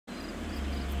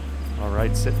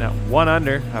right, sitting at 1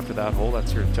 under after that hole.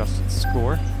 That's your adjusted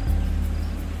score.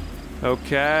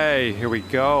 Okay, here we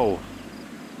go.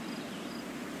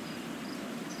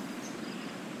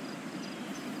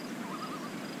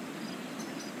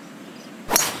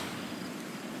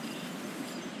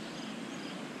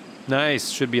 Nice,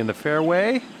 should be in the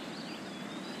fairway.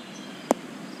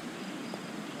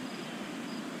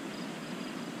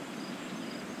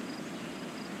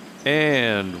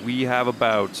 And we have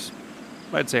about,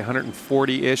 I'd say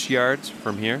 140-ish yards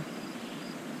from here.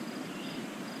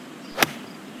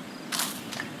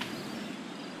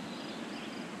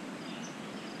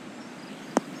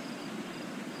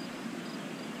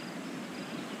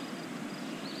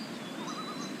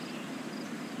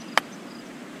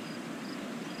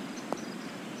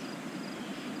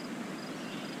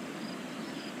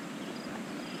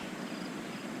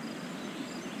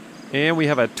 And we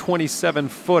have a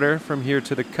 27-footer from here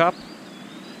to the cup.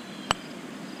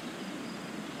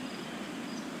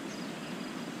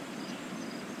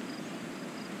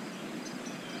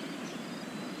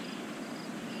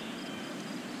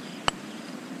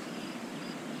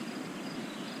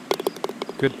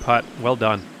 Good putt. Well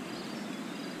done.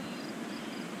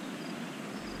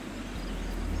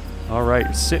 All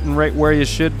right, sitting right where you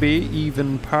should be.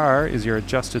 Even par is your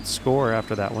adjusted score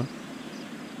after that one.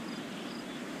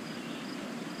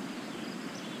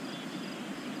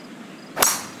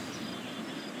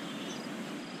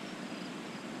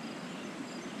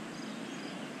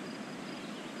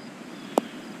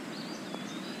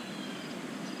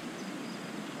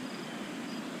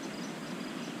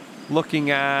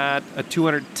 Looking at a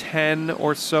 210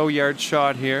 or so yard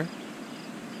shot here.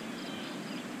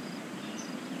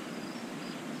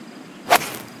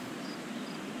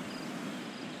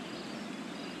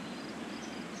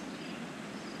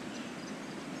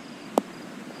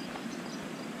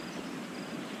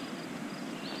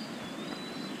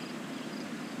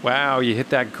 Wow, you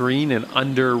hit that green and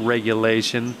under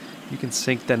regulation. You can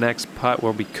sink the next putt.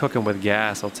 We'll be cooking with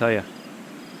gas, I'll tell you.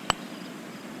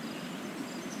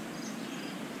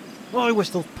 Oh, I wish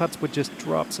those putts would just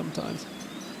drop sometimes.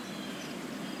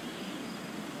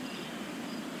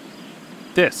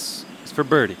 This is for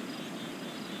birdie.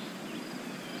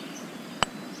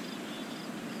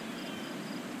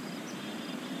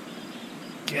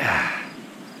 Gah.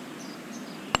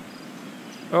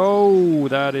 Oh,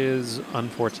 that is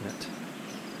unfortunate.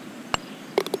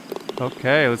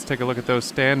 Okay, let's take a look at those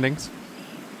standings.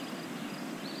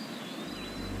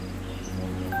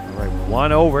 All right,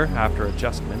 1 over after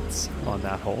adjustments on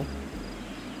that hole.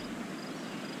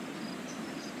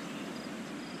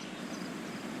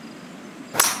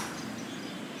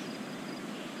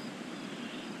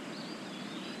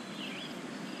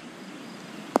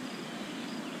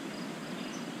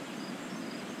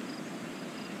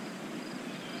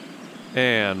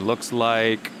 And looks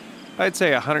like, I'd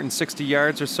say 160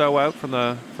 yards or so out from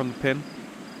the pin.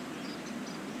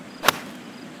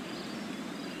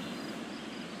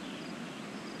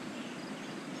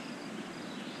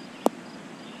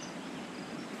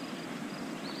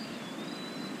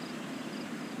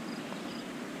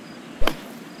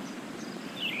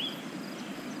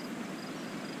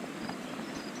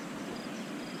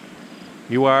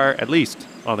 You are at least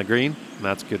on the green, and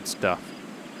that's good stuff.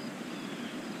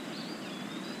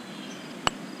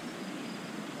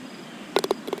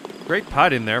 Great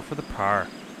putt in there for the par.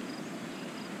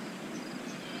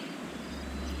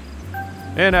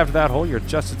 And after that hole, your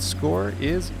adjusted score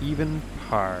is even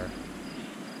par.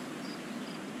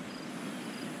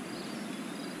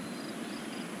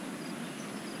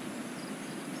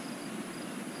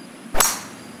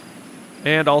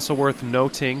 And also worth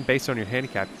noting, based on your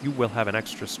handicap, you will have an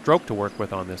extra stroke to work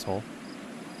with on this hole.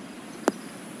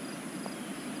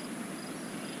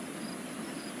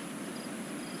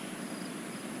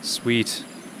 Sweet.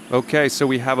 Okay, so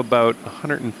we have about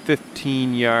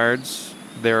 115 yards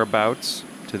thereabouts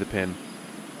to the pin.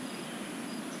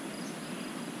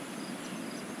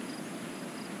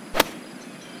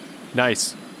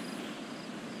 Nice.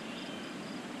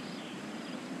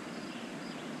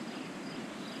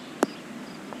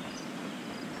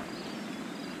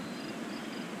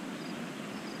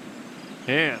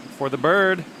 And for the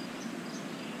bird.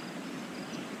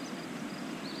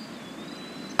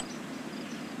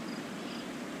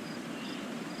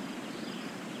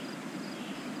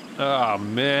 Oh,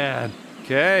 man.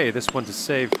 Okay, this one to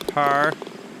save par.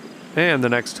 And the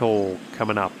next hole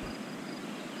coming up.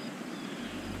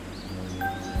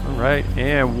 All right,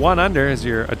 and 1 under is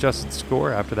your adjusted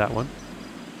score after that one.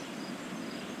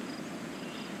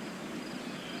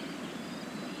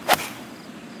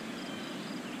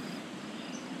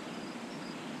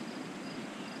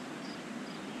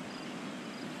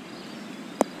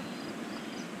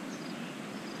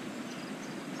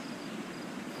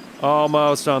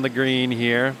 Almost on the green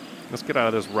here. Let's get out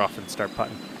of this rough and start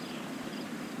putting.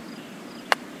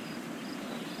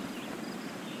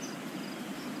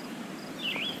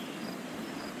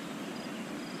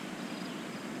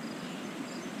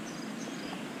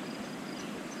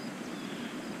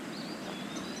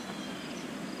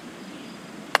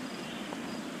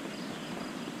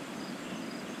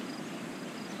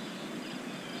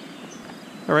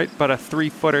 All right, about a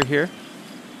 3-footer here.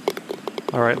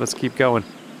 All right, let's keep going.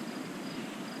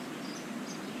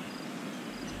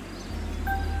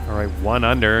 All right, 1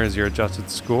 under is your adjusted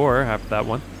score after that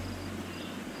one.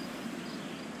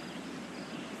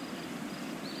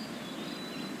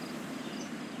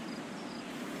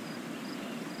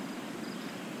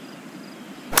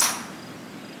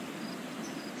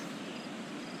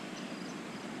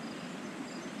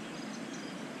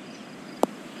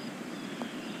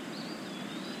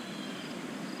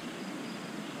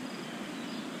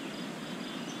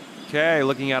 Okay,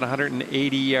 looking at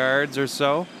 180 yards or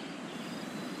so.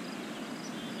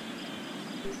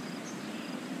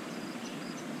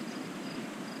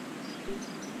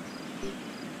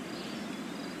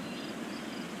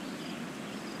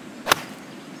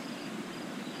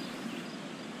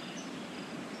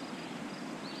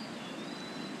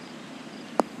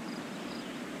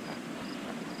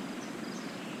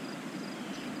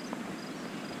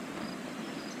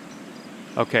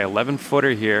 Okay,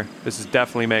 11-footer here. This is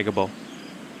definitely makeable.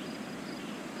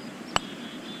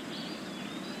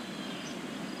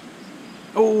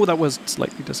 Oh, that was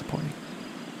slightly disappointing.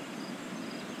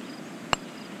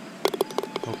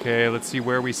 Okay, let's see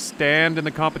where we stand in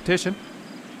the competition.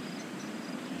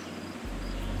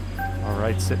 All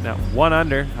right, sitting at 1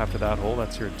 under after that hole.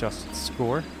 That's your adjusted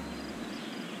score.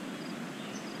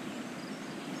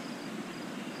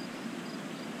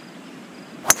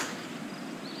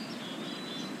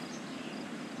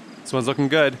 This one's looking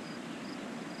good.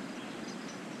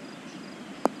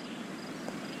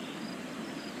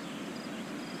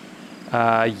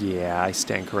 Yeah, I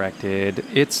stand corrected.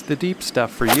 It's the deep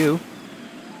stuff for you.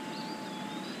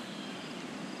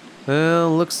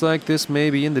 Well, looks like this may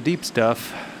be in the deep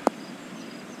stuff.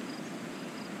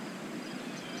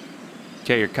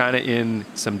 Okay, you're kind of in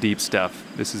some deep stuff.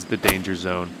 This is the danger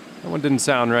zone. That one didn't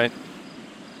sound right.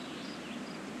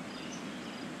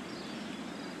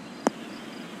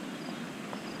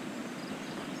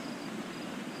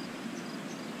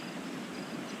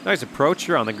 Nice approach.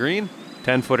 You're on the green.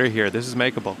 10-footer here. This is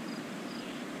makeable.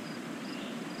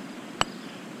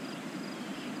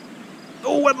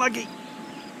 Oh, unlucky.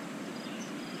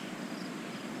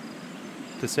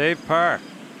 To save par.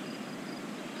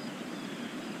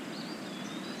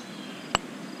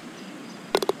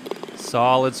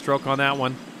 Solid stroke on that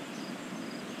one.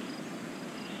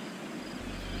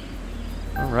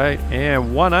 All right,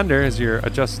 and 1 under is your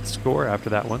adjusted score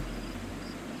after that one.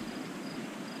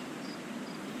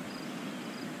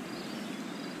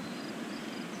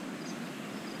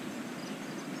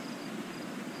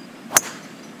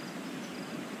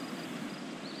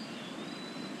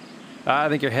 I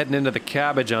think you're heading into the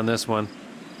cabbage on this one.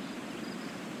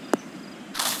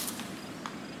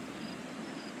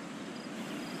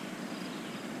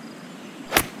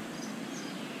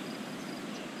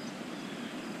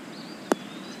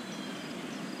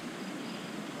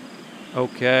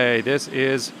 Okay, this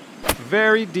is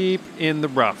very deep in the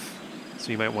rough,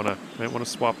 so you might want to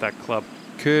swap that club.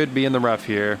 Could be in the rough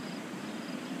here.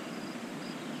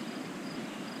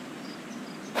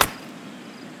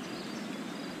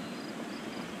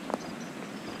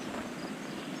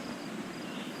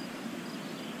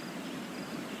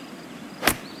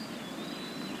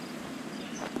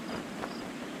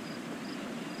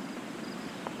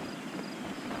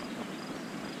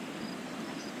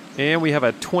 And we have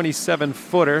a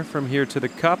 27-footer from here to the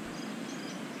cup.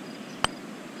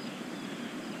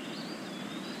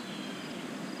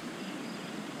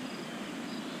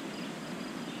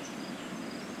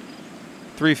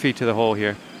 Three feet to the hole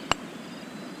here.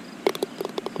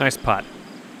 Nice putt.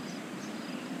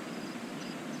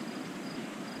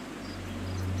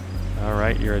 All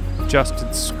right, your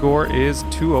adjusted score is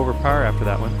 2 over par after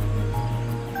that one.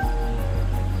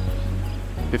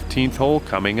 15th hole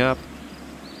coming up.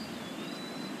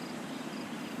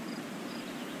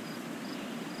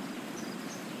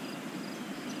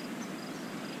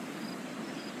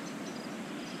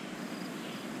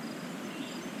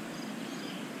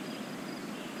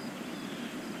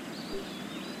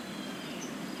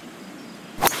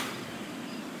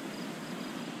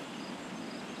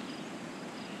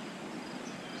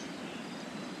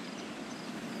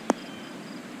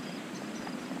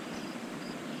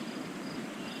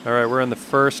 All right, we're on the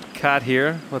first cut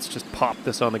here. Let's just pop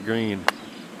this on the green.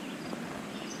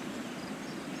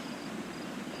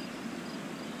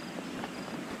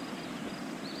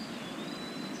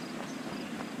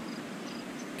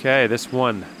 Okay, this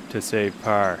one to save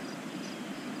par.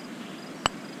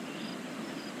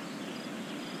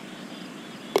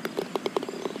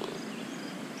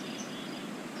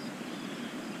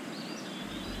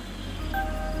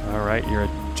 All right, your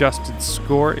adjusted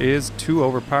score is 2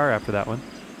 over par after that one.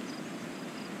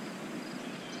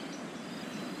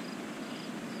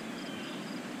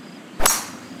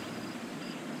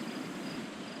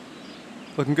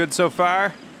 Looking good so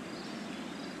far.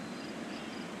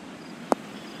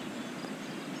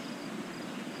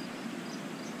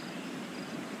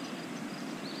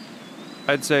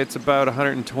 I'd say it's about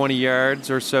 120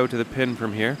 yards or so to the pin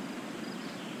from here.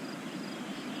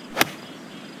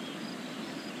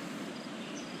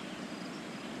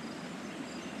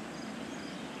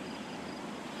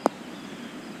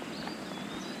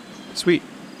 Sweet.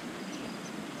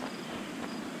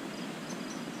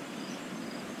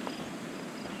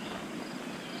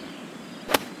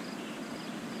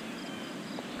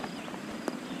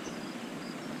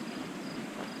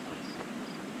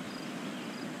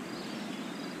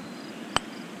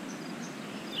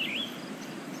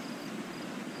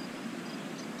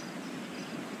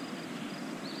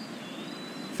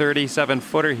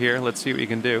 .37-footer here. Let's see what you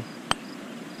can do.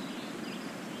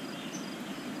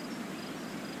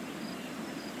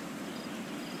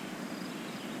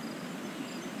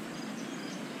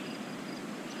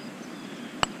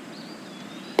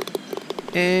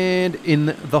 And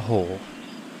in the hole.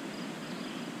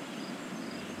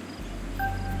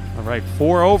 All right,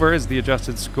 4 over is the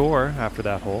adjusted score after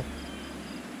that hole.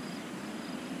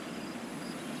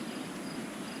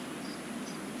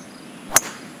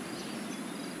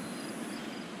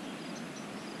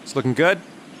 It's looking good.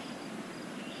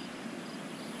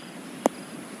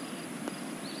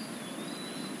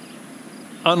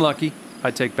 Unlucky.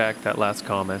 I take back that last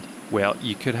comment. Well,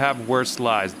 you could have worse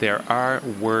lies. There are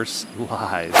worse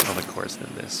lies on the course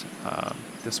than this.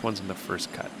 This one's in the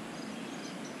first cut.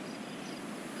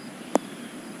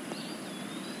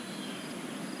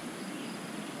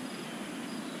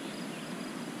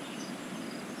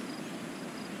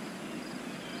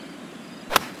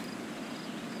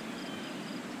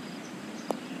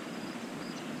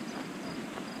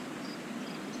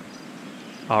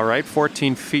 All right,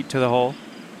 14 feet to the hole.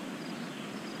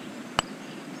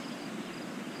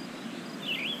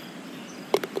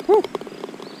 Woo.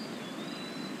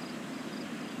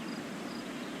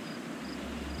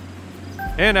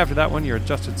 And after that one, your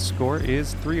adjusted score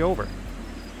is 3 over.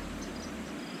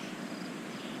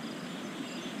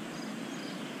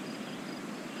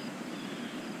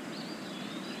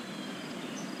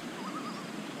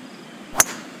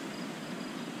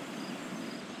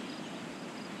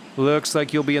 Looks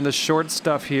like you'll be in the short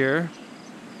stuff here.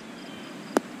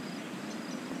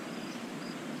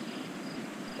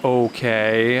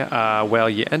 Okay, well,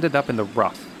 you ended up in the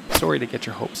rough. Sorry to get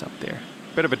your hopes up there.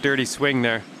 Bit of a dirty swing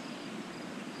there.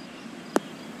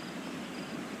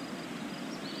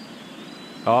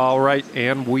 All right,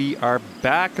 and we are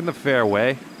back in the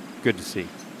fairway. Good to see.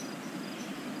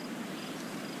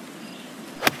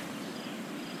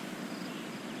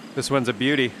 This one's a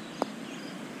beauty.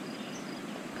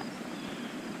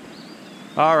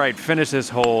 All right, finish this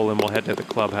hole and we'll head to the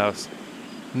clubhouse.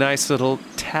 Nice little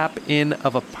tap in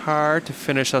of a par to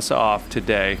finish us off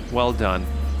today. Well done.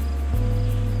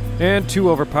 And 2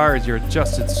 over par is your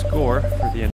adjusted score for the